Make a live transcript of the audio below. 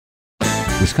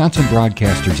Wisconsin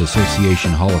Broadcasters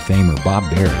Association Hall of Famer Bob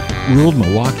Baird ruled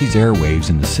Milwaukee's airwaves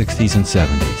in the 60s and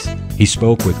 70s. He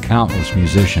spoke with countless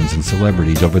musicians and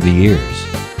celebrities over the years.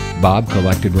 Bob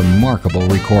collected remarkable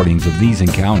recordings of these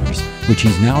encounters, which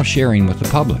he's now sharing with the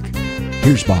public.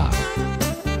 Here's Bob.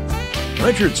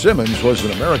 Richard Simmons was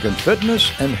an American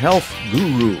fitness and health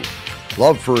guru,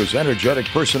 loved for his energetic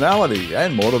personality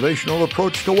and motivational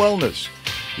approach to wellness.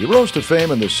 He rose to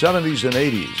fame in the 70s and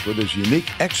 80s with his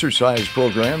unique exercise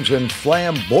programs and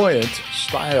flamboyant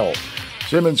style.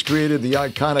 Simmons created the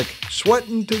iconic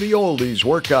Sweatin to the Oldies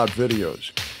workout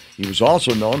videos. He was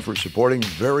also known for supporting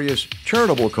various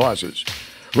charitable causes.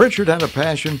 Richard had a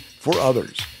passion for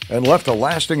others and left a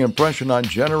lasting impression on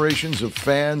generations of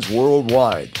fans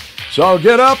worldwide. So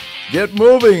get up, get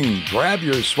moving, grab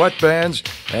your sweatbands,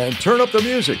 and turn up the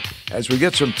music as we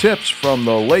get some tips from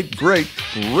the late, great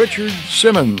Richard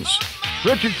Simmons.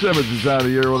 Richard Simmons is out of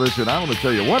here with us, and I want to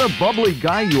tell you, what a bubbly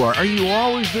guy you are. Are you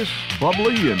always this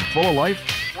bubbly and full of life?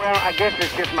 Well, I guess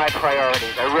it's just my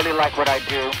priorities. I really like what I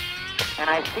do, and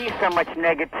I see so much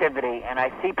negativity, and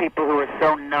I see people who are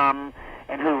so numb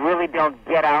and who really don't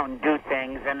get out and do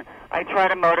things, and I try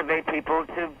to motivate people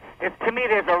to... To me,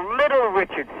 there's a little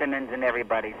Richard Simmons in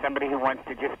everybody, somebody who wants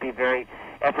to just be very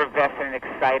effervescent and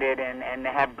excited and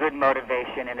have good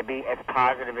motivation and to be as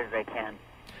positive as they can.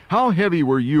 How heavy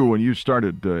were you when you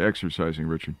started exercising,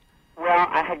 Richard? Well,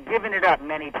 I had given it up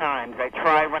many times. I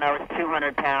tried when I was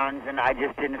 200 pounds, and I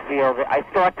just didn't feel that. I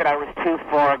thought that I was too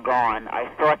far gone. I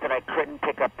thought that I couldn't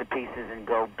pick up the pieces and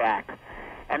go back.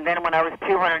 And then when I was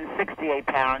 268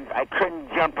 pounds, I couldn't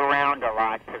jump around a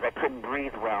lot because I couldn't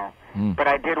breathe well. But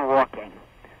I did walking.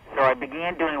 So I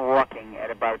began doing walking at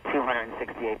about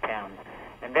 268 pounds.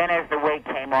 And then as the weight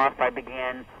came off, I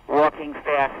began walking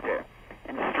faster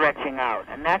and stretching out.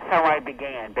 And that's how I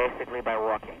began, basically by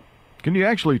walking. Can you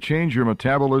actually change your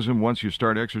metabolism once you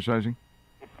start exercising?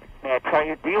 May I tell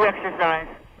you, do you exercise?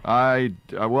 I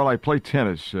play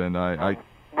tennis, and I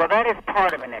Well, that is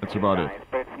part of an exercise. That's about it.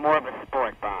 But it's more of a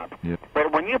sport, Bob. Yeah.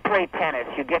 But when you play tennis,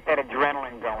 you get that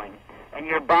adrenaline going, and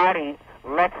your body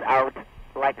lets out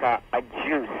like a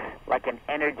juice, like an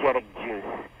energetic juice.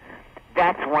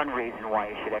 That's one reason why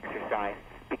you should exercise,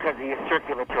 because of your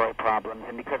circulatory problems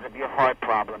and because of your heart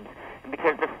problems, and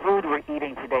because the food we're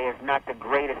eating today is not the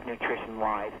greatest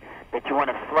nutrition-wise, that you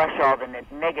want to flush all the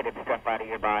negative stuff out of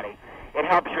your body. It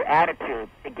helps your attitude.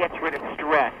 It gets rid of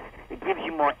stress. It gives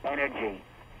you more energy.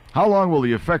 How long will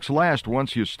the effects last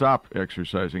once you stop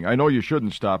exercising? I know you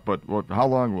shouldn't stop, but how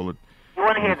long will it... You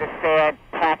want to hear the sad,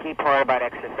 tacky part about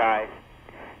exercise?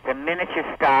 The minute you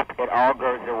stop, it all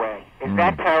goes away. Is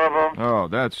that terrible? Oh,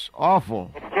 that's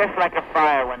awful. It's just like a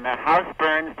fire. When the house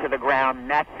burns to the ground,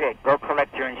 that's it. Go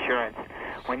collect your insurance.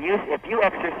 If you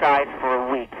exercise for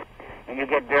a week and you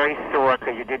get very sore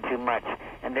because you did too much,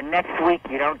 and the next week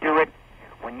you don't do it,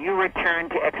 when you return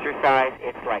to exercise,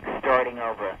 it's like starting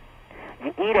over.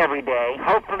 You eat every day.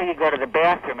 Hopefully you go to the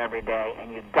bathroom every day,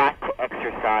 and you've got to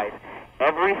exercise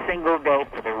every single day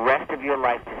for the rest of your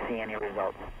life to see any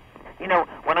results. You know,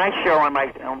 when I'm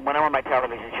on my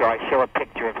television show, I show a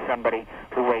picture of somebody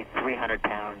who weighed 300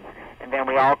 pounds, and then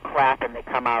we all clap and they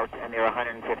come out and they're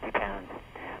 150 pounds.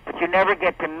 But you never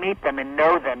get to meet them and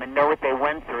know what they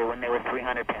went through when they were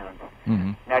 300 pounds.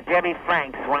 Now, Debbie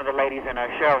Franks, one of the ladies on our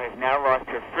show, has now lost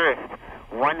her first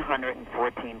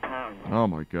 114 pounds. Oh,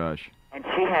 my gosh. And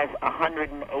she has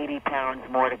 180 pounds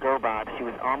more to go, Bob. She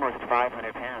was almost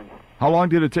 500 pounds. How long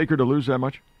did it take her to lose that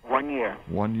much? 1 year.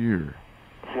 1 year.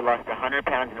 She lost 100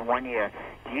 pounds in 1 year.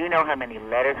 Do you know how many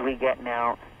letters we get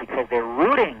now? Because they're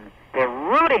rooting. They're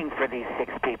rooting for these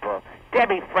 6 people.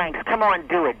 Debbie Franks, come on,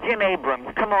 do it. Jim Abrams,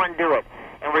 come on, do it.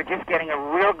 And we're just getting a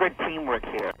real good teamwork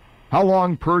here. How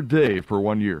long per day for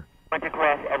 1 year? Went to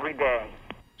class every day.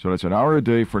 So that's an hour a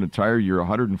day for an entire year,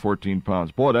 114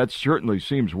 pounds. Boy, that certainly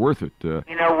seems worth it.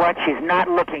 You know what? She's not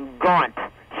looking gaunt.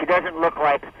 She doesn't look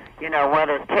like, one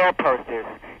of those tear posters.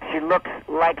 She looks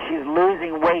like she's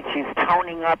losing weight. She's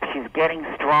toning up. She's getting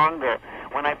stronger.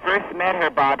 When I first met her,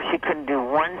 Bob, she couldn't do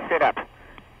one sit-up.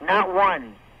 Not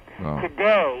one. Wow.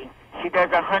 Today, she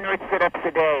does 100 sit-ups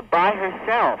a day by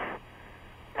herself.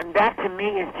 And that, to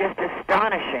me, is just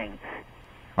astonishing.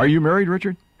 Are you married,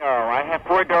 Richard? No, I have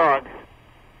 4 dogs.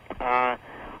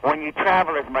 When you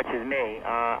travel as much as me,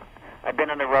 I've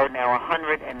been on the road now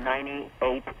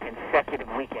 198 consecutive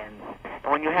weekends.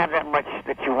 And when you have that much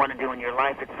that you want to do in your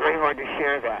life, it's very hard to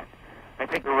share that. I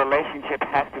think a relationship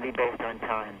has to be based on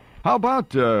time. How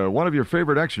about one of your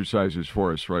favorite exercises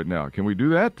for us right now? Can we do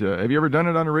that? Have you ever done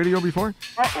it on the radio before?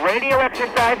 Radio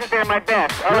exercises, they're my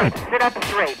best. All right, sit up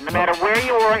straight. No matter where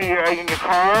you are, you're in your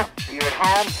car, you're at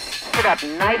home, sit up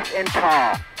nice and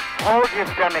tall. hold your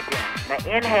stomach in. Now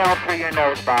inhale through your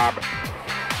nose, Bob.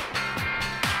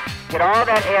 Get all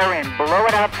that air in. Blow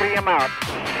it out through your mouth.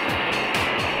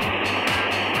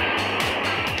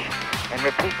 And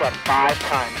repeat that 5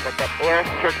 times. Let that air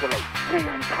circulate through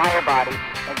your entire body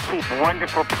and keep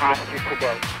wonderful posture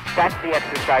today. That's the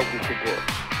exercise you should do.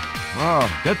 Oh,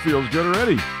 that feels good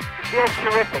already. It feels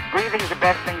terrific. Breathing's the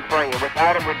best thing for you.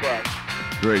 Without it, we're dead.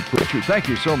 Great. Richard, thank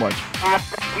you so much. Thank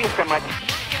you so much.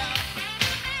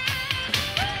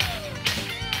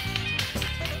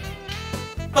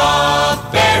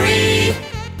 Bob Berry.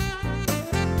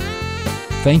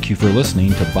 Thank you for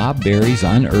listening to Bob Berry's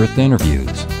Unearthed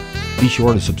Interviews. Be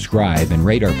sure to subscribe and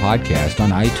rate our podcast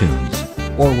on iTunes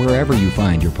or wherever you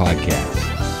find your podcasts.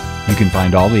 You can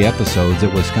find all the episodes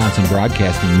at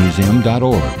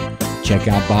WisconsinBroadcastingMuseum.org. Check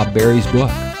out Bob Berry's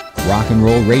book, Rock and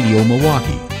Roll Radio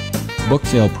Milwaukee. Book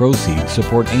sale proceeds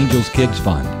support Angels Kids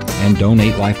Fund and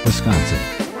Donate Life Wisconsin.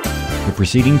 The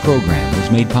preceding program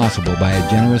was made possible by a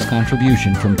generous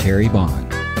contribution from Terry Bond.